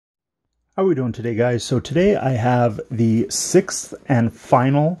How are we doing today, guys? So today I have the sixth and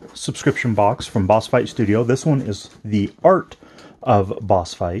final subscription box from Boss Fight Studio. This one is the art of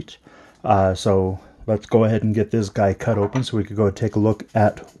Boss Fight. So let's go ahead and get this guy cut open so we could go take a look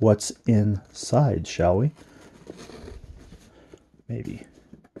at what's inside, shall we? Maybe.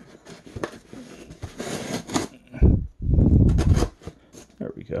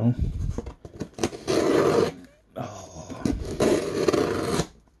 There we go.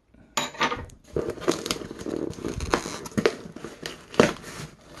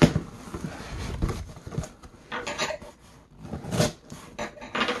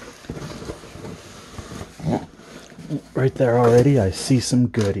 Right there already, I see some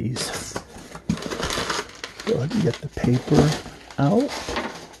goodies. Go ahead and get the paper out.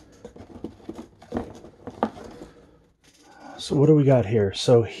 So what do we got here?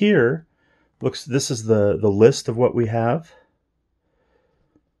 So here, this is the list of what we have.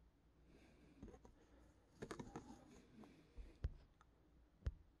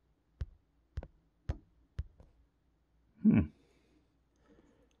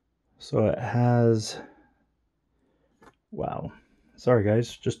 So it has... Wow. Sorry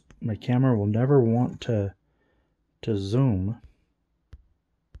guys, just my camera will never want to zoom.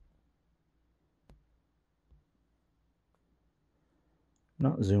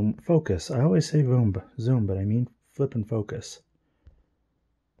 Not zoom, focus. I always say zoom, but I mean flip and focus.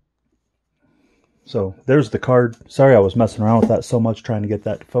 So there's the card. Sorry I was messing around with that so much trying to get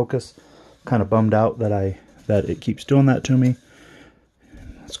that to focus. Kind of bummed out that it keeps doing that to me.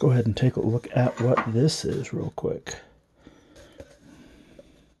 Let's go ahead and take a look at what this is real quick.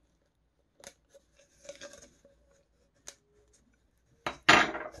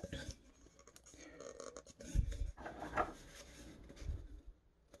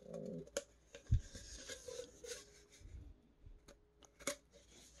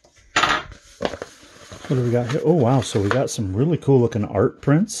 What do we got here? Oh wow, so we got some really cool looking art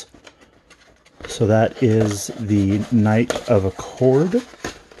prints. So that is the Knight of Accord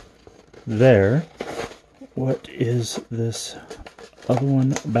there. What is this other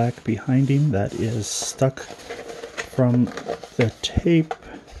one back behind him that is stuck from the tape?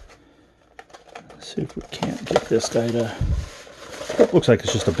 Let's see if we can't get this guy to... It looks like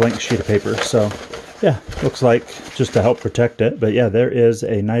it's just a blank sheet of paper, so yeah, looks like just to help protect it. But yeah, there is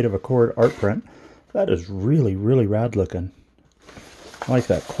a Knight of Accord art print. That is really, really rad looking. I like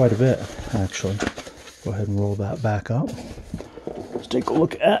that quite a bit, actually. Go ahead and roll that back up. Let's take a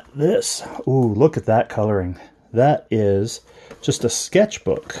look at this. Ooh, look at that coloring. That is just a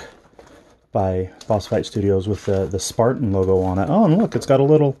sketchbook by Boss Fight Studios with the Spartan logo on it. Oh, and look, it's got a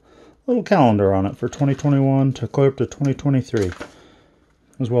little calendar on it for 2021 to clear up to 2023,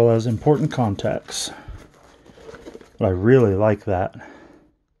 as well as important contacts. But I really like that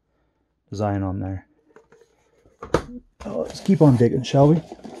design on there. Oh, let's keep on digging, shall we?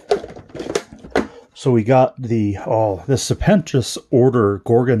 So we got the Serpentis Order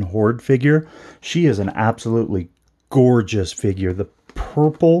Gorgon Horde figure. She is an absolutely gorgeous figure. The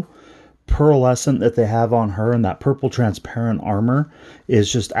purple pearlescent that they have on her and that purple transparent armor is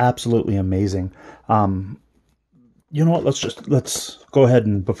just absolutely amazing. You know what? Let's go ahead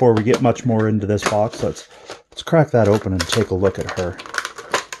and, before we get much more into this box, let's crack that open and take a look at her.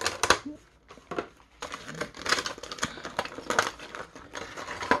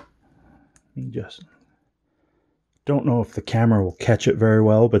 Just don't know if the camera will catch it very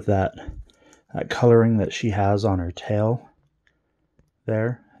well, but that coloring that she has on her tail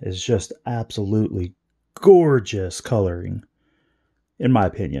there is just absolutely gorgeous coloring, in my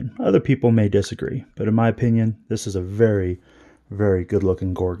opinion. Other people may disagree, but in my opinion, this is a very, very good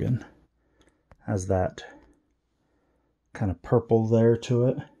looking Gorgon. Has that kind of purple there to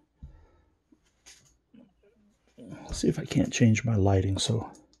it. Let's see if I can't change my lighting, so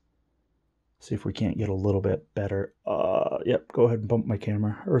see if we can't get a little bit better. Yep, go ahead and bump my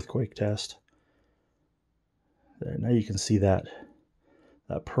camera. Earthquake test. There, now you can see that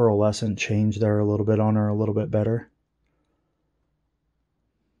pearlescent change there a little bit on her, a little bit better.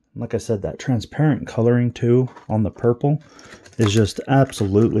 Like I said, that transparent coloring too on the purple is just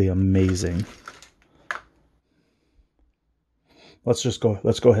absolutely amazing. Let's go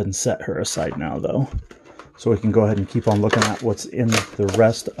ahead and set her aside now though, so we can go ahead and keep on looking at what's in the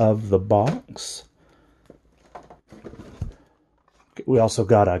rest of the box. We also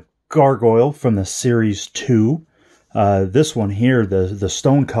got a gargoyle from the Series 2. This one here, the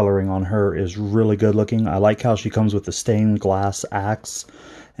stone coloring on her is really good looking. I like how she comes with the stained glass axe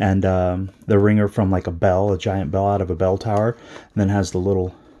and the ringer from like a giant bell out of a bell tower, and then has the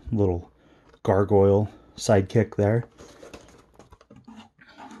little gargoyle sidekick there.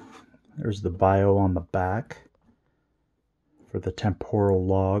 There's the bio on the back for the temporal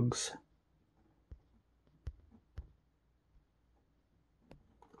logs.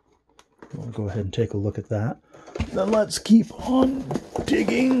 We'll go ahead and take a look at that. Then let's keep on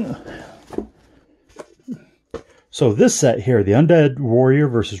digging. So this set here, the Undead Warrior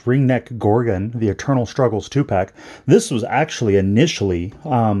versus Ringneck Gorgon, the Eternal Struggles 2-pack, this was actually initially,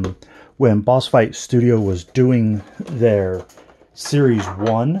 when Boss Fight Studio was doing their Series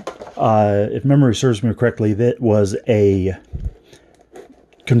 1, if memory serves me correctly, that was a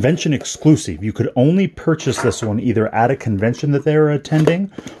convention exclusive. You could only purchase this one either at a convention that they were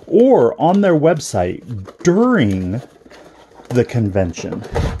attending or on their website during the convention.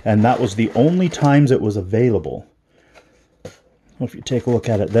 And that was the only times it was available. Well, if you take a look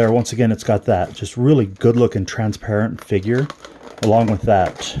at it there, once again, it's got that just really good looking transparent figure along with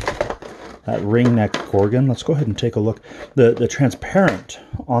that ringneck Gorgon. Let's go ahead and take a look. The transparent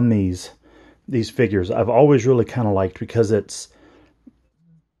on these figures I've always really kind of liked because it's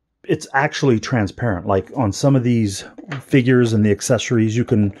actually transparent. Like on some of these figures and the accessories, you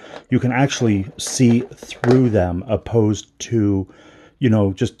can actually see through them, opposed to, you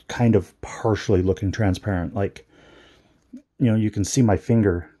know, just kind of partially looking transparent. Like, you know, you can see my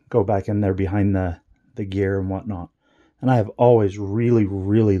finger go back in there behind the gear and whatnot. And I have always really,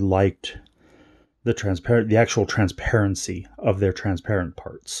 really liked the actual transparency of their transparent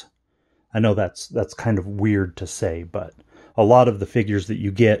parts. I know that's kind of weird to say, but a lot of the figures that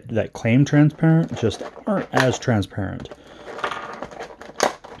you get that claim transparent just aren't as transparent.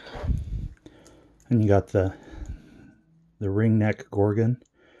 And you got the ringneck Gorgon,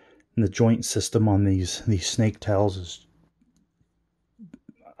 and the joint system on these snake tails is,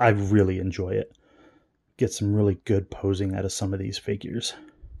 I really enjoy it. Get some really good posing out of some of these figures.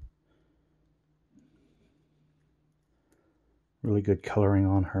 Really good coloring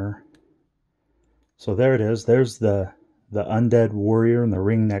on her. So there it is. There's the Undead Warrior and the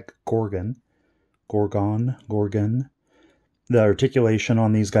Ringneck Gorgon. The articulation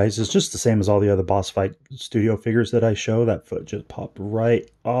on these guys is just the same as all the other Boss Fight Studio figures that I show. That foot just popped right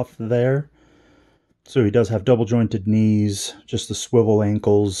off there. So he does have double jointed knees, just the swivel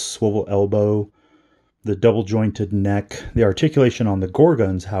ankles, swivel elbow, the double jointed neck. The articulation on the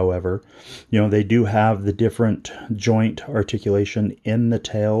Gorgons, however, you know, they do have the different joint articulation in the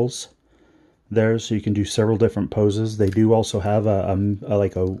tails there, so you can do several different poses. They do also have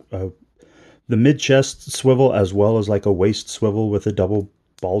the mid chest swivel as well as like a waist swivel with a double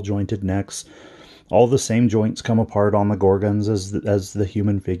ball jointed necks. All the same joints come apart on the Gorgons as the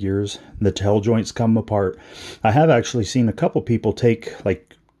human figures. The tail joints come apart. I have actually seen a couple people take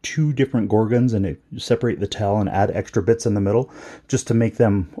like 2 different Gorgons and separate the tail and add extra bits in the middle just to make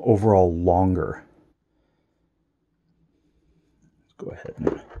them overall longer. Let's go ahead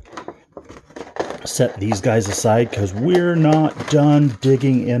and set these guys aside because we're not done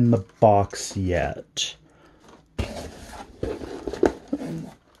digging in the box yet.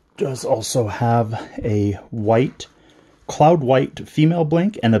 Does also have a cloud white female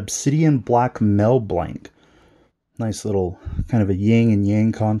blank and obsidian black male blank. Nice little kind of a yin and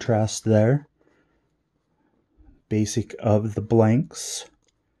yang contrast there. Basic of the blanks.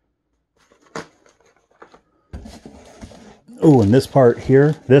 Oh, and this part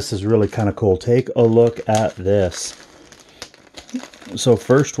here, this is really kind of cool. Take a look at this. So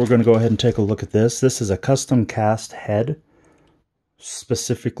first we're going to go ahead and take a look at this. This is a custom cast head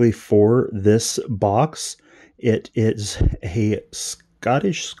specifically for this box. It is a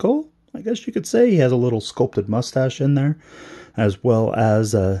Scottish skull, I guess you could say. He has a little sculpted mustache in there, as well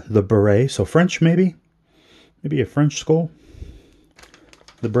as the beret. So French, maybe a French skull.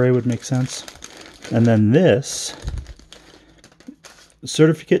 The beret would make sense. And then this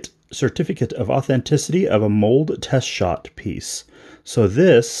certificate of authenticity of a mold test shot piece. So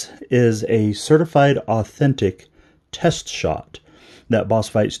this is a certified authentic test shot that Boss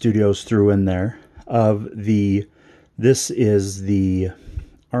Fight Studios threw in there of this is the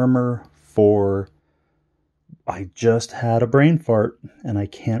armor for, I just had a brain fart and I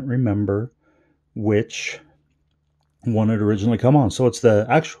can't remember which one it originally come on. So it's the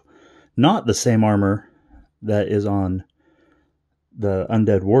actual, not the same armor that is on the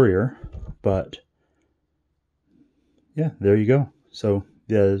Undead Warrior, but yeah, there you go. So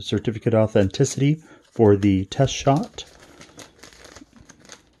the certificate of authenticity for the test shot.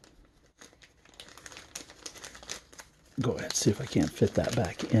 Go ahead, see if I can't fit that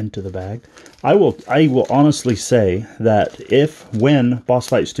back into the bag. I will honestly say that when Boss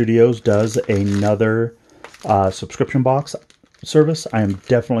Fight Studios does another subscription box service, I am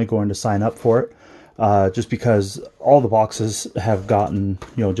definitely going to sign up for it. just because all the boxes have gotten,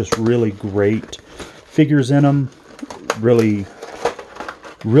 you know, just really great figures in them. Really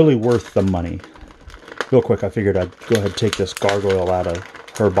worth the money. Real quick, I figured I'd go ahead and take this gargoyle out of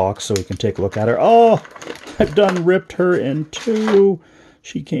her box so we can take a look at her. Oh, I've done ripped her in two.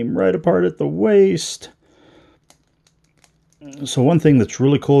 She came right apart at the waist. So one thing that's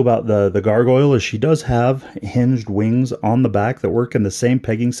really cool about the gargoyle is she does have hinged wings on the back that work in the same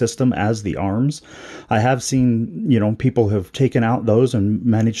pegging system as the arms. I have seen, you know, people have taken out those and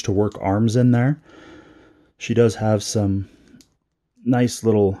managed to work arms in there. She does have some nice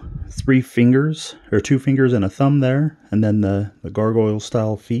little 3 fingers, or 2 fingers and a thumb there, and then the gargoyle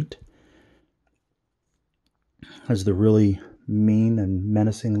style feet. Has the really mean and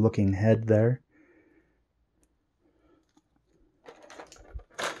menacing looking head there.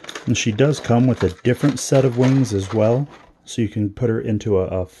 And she does come with a different set of wings as well, so you can put her into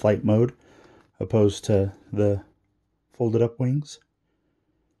a flight mode opposed to the folded up wings.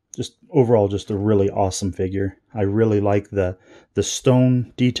 Just overall, just a really awesome figure. I really like the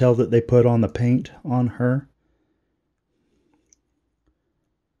stone detail that they put on the paint on her.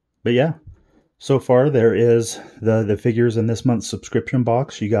 But yeah, so far there is the figures in this month's subscription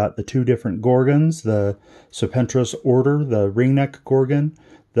box. You got the 2 different Gorgons, the Serpentis Order, the Ringneck Gorgon,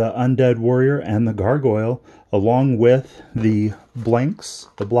 the Undead Warrior, and the Gargoyle, along with the blanks,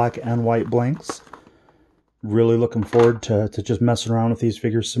 the black and white blanks. Really looking forward to just messing around with these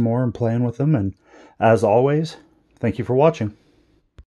figures some more and playing with them. And as always, thank you for watching.